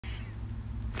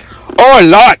Oh,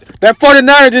 Lord. That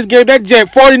 49er just gave that jet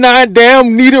 49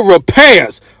 damn needed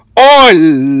repairs. Oh,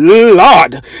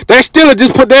 Lord. That Steeler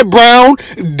just put that Brown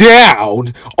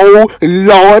down. Oh,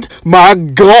 Lord, my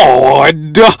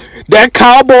God. That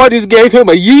Cowboy just gave him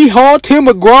a yeehaw, Tim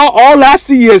McGraw. All I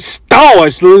see is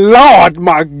stars. Lord,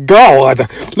 my God.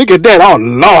 Look at that. Oh,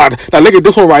 Lord. Now, look at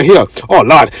this one right here. Oh,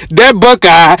 Lord. That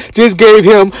Buckeye just gave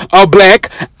him a black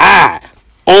eye.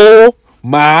 Oh,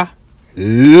 my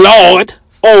Lord.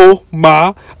 Oh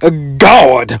my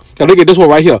God. Now look at this one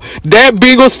right here. That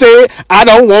Beagle said, I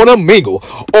don't want to mingle.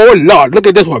 Oh Lord, look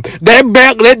at this one.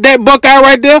 That Buckeye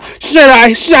right there,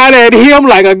 I shot at him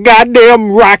like a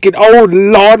goddamn rocket. Oh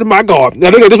Lord, my God.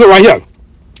 Now look at this one right here.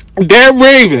 That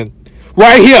Raven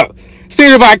right here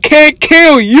said, if I can't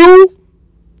kill you,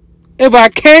 if I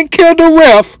can't kill the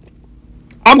ref,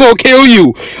 I'm going to kill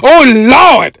you. Oh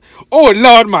Lord. Oh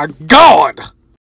Lord, my God.